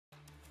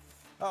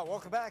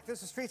Welcome back.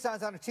 This is Street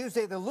Signs on a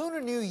Tuesday. The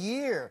Lunar New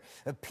Year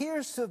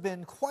appears to have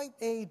been quite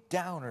a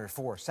downer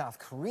for South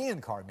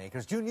Korean car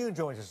makers. YOON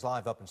joins us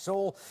live up in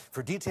Seoul.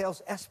 For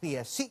details,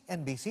 SBS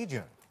CNBC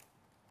June.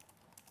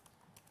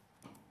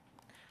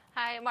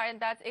 Hi, Martin.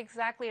 That's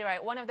exactly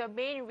right. One of the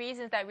main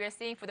reasons that we're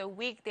seeing for the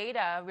weak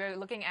data we're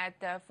looking at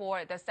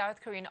for the South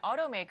Korean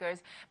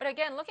automakers. But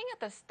again, looking at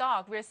the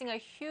stock, we're seeing a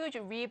huge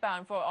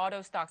rebound for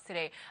auto stocks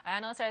today.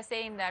 Analysts are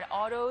saying that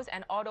autos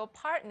and auto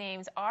part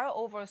names are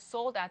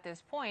oversold at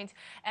this point.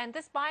 And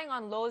this buying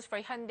on lows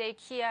for Hyundai,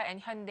 Kia, and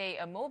Hyundai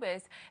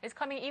Mobis is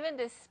coming even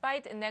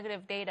despite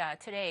negative data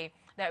today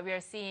that we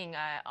are seeing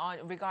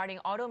regarding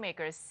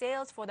automakers'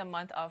 sales for the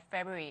month of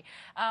February.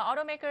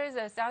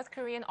 South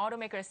Korean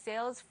automakers'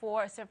 sales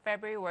for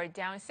February were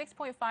down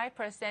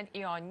 6.5%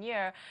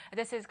 year-on-year.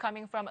 This is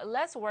coming from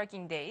less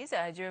working days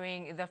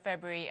during the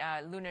February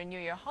Lunar New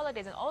Year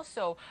holidays, and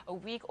also a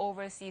weak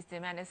overseas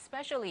demand,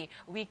 especially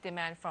weak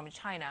demand from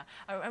China.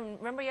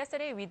 Remember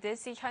yesterday we did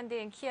see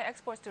Hyundai and Kia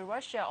exports to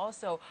Russia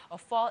also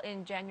fall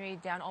in January,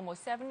 down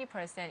almost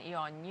 70%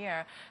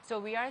 year-on-year. So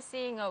we are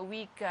seeing a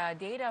weak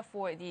data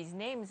for these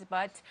names,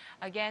 but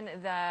again,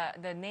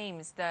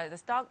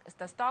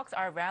 the stocks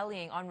are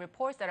rallying on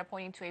reports that are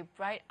pointing to a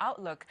bright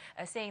outlook,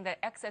 saying that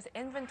excess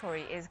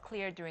inventory is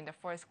cleared during the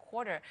first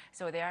quarter.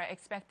 So they are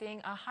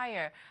expecting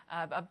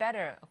a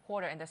better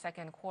quarter in the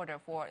second quarter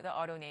for the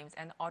auto names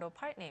and auto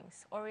part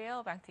names.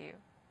 Oriel, back to you.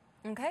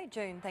 Okay,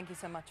 June, thank you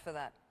so much for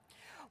that.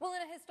 Well,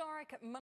 in a historic